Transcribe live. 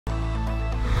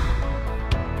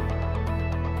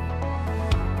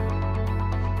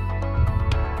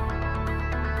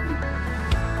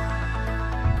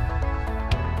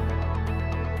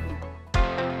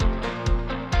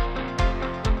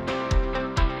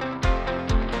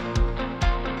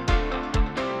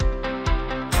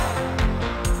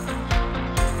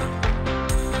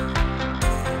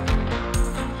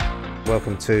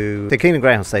welcome to the Kingdom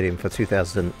Greyhound Stadium for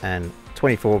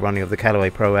 2024 running of the Callaway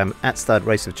Pro-Am at Stud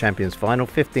Race of Champions final.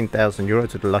 €15,000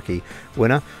 to the lucky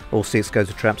winner. All seats go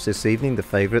to traps this evening. The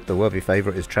favourite, the worthy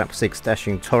favourite, is Trap 6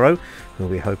 Dashing Toro, who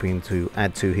will be hoping to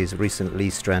add to his recent Lee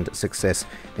Strand success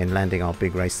in landing our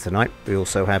big race tonight. We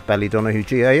also have Ballydonahue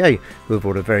GAA, who have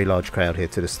brought a very large crowd here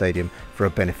to the stadium for a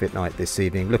benefit night this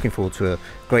evening. Looking forward to a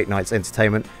great night's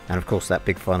entertainment and of course that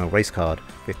big final race card.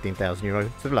 €15,000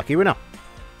 to the lucky winner.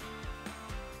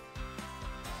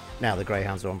 Now the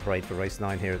Greyhounds are on parade for race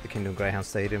 9 here at the Kingdom Greyhound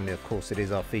Stadium, and of course it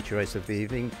is our feature race of the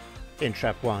evening. In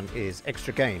Trap 1 is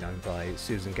Extra Gain, owned by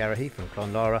Susan Garahy from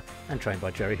Clonlara and trained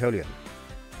by Jerry Holian.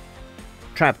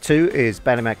 Trap 2 is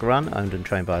Ballymac Run, owned and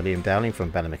trained by Liam Dowling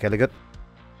from Ballymac.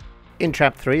 In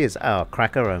Trap 3 is Our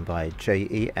Cracker, owned by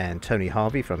J.E. and Tony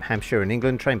Harvey from Hampshire in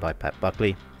England, trained by Pat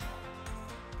Buckley.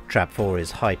 Trap 4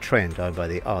 is High Trend, owned by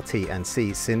the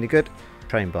RT&C Syndicate,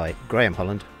 trained by Graham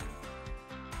Holland.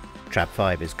 Trap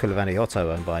 5 is Coolavanny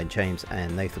Otto, owned by James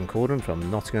and Nathan Corden from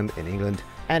Nottingham in England.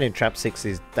 And in Trap 6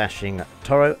 is Dashing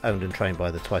Toro, owned and trained by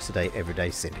the Twice a Day Everyday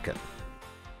Syndicate.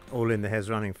 All in the hairs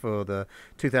running for the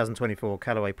 2024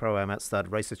 Callaway Pro-Am at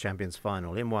Stud Race of Champions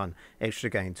final. In 1, Extra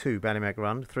Gain, 2, Ballymac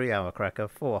Run, 3, Our Cracker,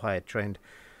 4, High Trend,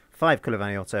 5,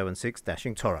 Coolavanny Otto and 6,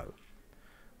 Dashing Toro.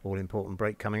 All important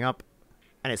break coming up.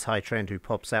 And it's High Trend who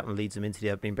pops out and leads them into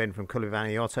the opening bend from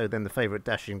Coolavanny Otto, then the favourite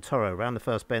Dashing Toro. Round the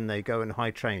first bend they go and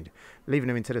High Trend, leaving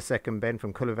them into the second bend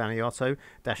from Coolavanny Otto.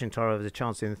 Dashing Toro has a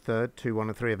chance in the third. 2, 1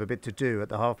 and 3 have a bit to do at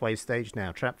the halfway stage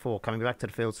now. Trap 4 coming back to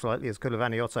the field slightly as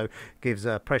Coolavanny Otto gives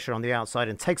pressure on the outside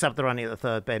and takes up the running at the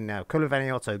third bend now.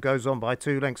 Coolavanny Otto goes on by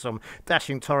 2 lengths from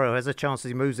Dashing Toro, has a chance as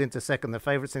he moves into second. The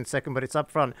favourite's in second, but it's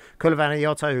up front. Coolavanny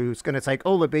Otto, who's going to take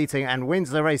all the beating and wins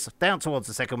the race down towards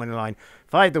the second winning line.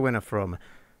 5 the winner from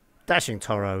Dashing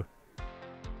Toro.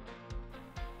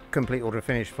 Complete order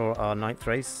finish for our 9th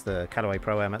race, the Callaway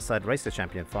Pro-Am at Stud Race the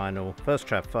Champion final. First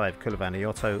Trap 5, Coolavanny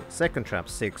Otto. Second Trap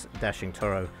 6, Dashing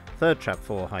Toro. Third Trap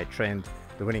 4, High Trend.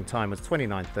 The winning time was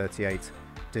 29.38.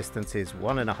 Distance is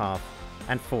 1.5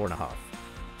 and 4.5.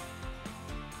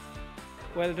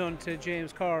 Well done to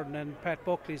James Corden and Pat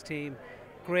Buckley's team.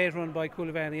 Great run by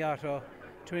Coolavanny Otto.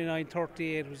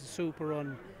 29.38 was a super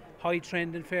run. High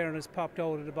Trend, in fairness, popped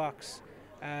out of the box.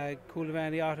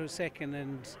 Coolavanny Otto second,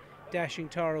 and Dashing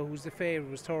Toro, who's the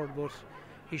favourite, was third, but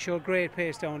he showed great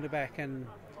pace down the back and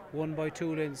won by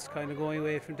 2 lengths, kind of going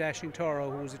away from Dashing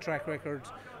Toro, who was a track record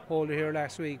holder here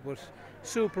last week. But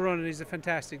super run, and he's a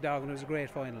fantastic dog, and it was a great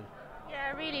final.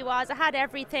 Yeah, it really was. It had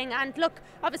everything, and look,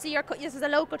 obviously this is a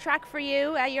local track for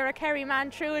you. You're a Kerry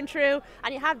man through and through,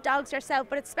 and you have dogs yourself,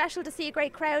 but it's special to see a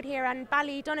great crowd here, and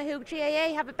Ballydonahue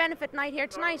GAA have a benefit night here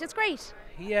tonight. It's great.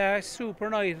 Yeah, super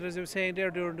night, as I was saying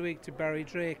there during the week to Barry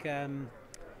Drake.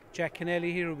 Jack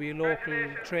Kennelly here will be a local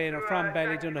trainer from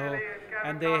Ballydonahue,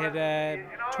 and they had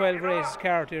 12 races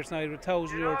carried here tonight with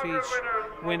 €1,000 to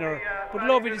each winner. But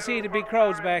lovely to see the big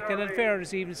crowds back, and in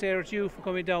fairness, even Sarah to you for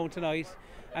coming down tonight.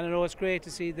 And I know it's great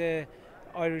to see the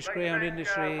Irish greyhound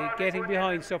industry getting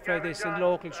behind stuff like this in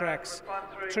local tracks.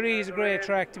 Tralee is a great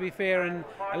track, to be fair, and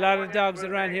a lot of the dogs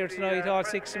that ran here tonight, all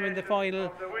 6 of them in the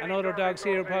final, and other dogs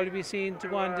here will probably be seen to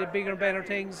go on to bigger and better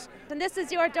things. And this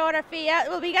is your daughter, Fia.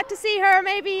 Will we get to see her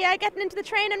maybe getting into the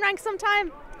training ranks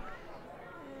sometime?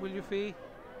 Will you, Fee?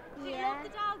 Do you love the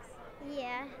dogs?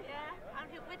 Yeah. Yeah. And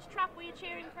which trap were you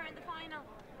cheering for in the final?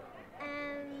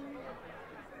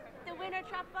 The winner,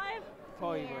 Trap 5?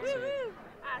 5, I'd say.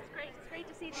 It's great. It's great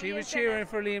to see. She was cheering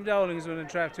for Liam Dowling's winning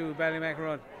Trap 2 Ballymac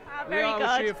Run. Very we good.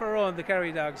 always cheer for her own, the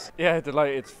Kerry dogs. Yeah,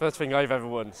 delighted. It's the first thing I've ever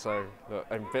won, so look,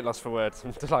 I'm a bit lost for words.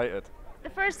 I'm delighted. The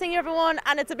first thing you ever won,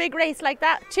 and it's a big race like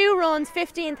that. 2 runs,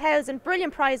 15,000,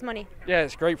 brilliant prize money. Yeah,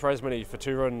 it's great prize money for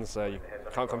 2 runs. You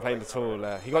can't complain at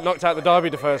all. He got knocked out the Derby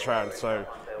the first round, so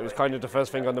it was kind of the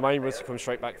first thing on the mind was to come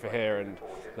straight back for here, and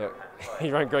look, he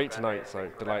ran great tonight, so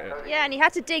delighted. Yeah, and he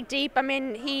had to dig deep. I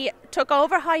mean, he took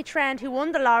over High Trend, who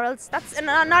won the laurels. That's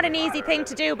not an easy thing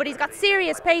to do, but he's got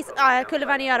serious pace,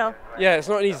 Coolavanny Otto. Yeah, it's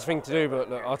not an easy thing to do, but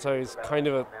look, Otto is kind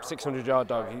of a 600-yard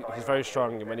dog. He's very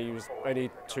strong, and when he was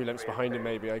only 2 lengths behind him,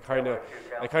 maybe I kind of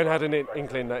had an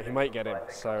inkling that he might get him.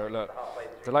 So look,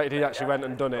 delighted he actually went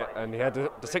and done it, and he had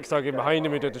the 6 dog in behind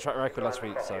him who did the track record last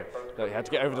week. So look, he had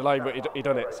to get over the line, but he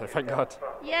done it. So thank God.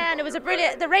 Yeah, and it was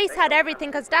the race had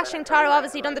everything, because Dashing Toro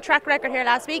obviously done the track record here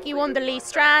last week. He won the Lee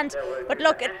Strand, but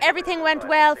look, everything went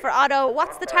well for Otto.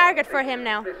 What's the target for him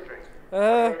now?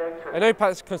 I know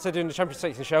Pat's considering the Champions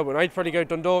Stakes in Shelbourne. I'd probably go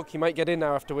Dundalk. He might get in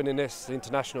now after winning this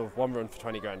international 1 run for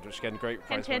 20 grand, which again, great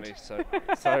prize money.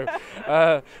 So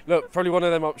look, probably one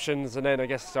of them options, and then I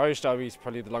guess the Irish Derby is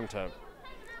probably the long term.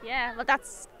 Yeah, well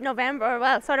that's November,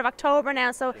 well sort of October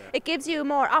now, so it gives you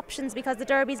more options because the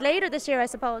Derby's later this year, I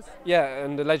suppose. Yeah,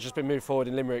 and the ledge has been moved forward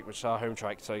in Limerick, which is our home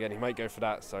track, so again he might go for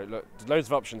that. So look, there's loads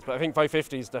of options, but I think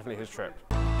 550 is definitely his trip.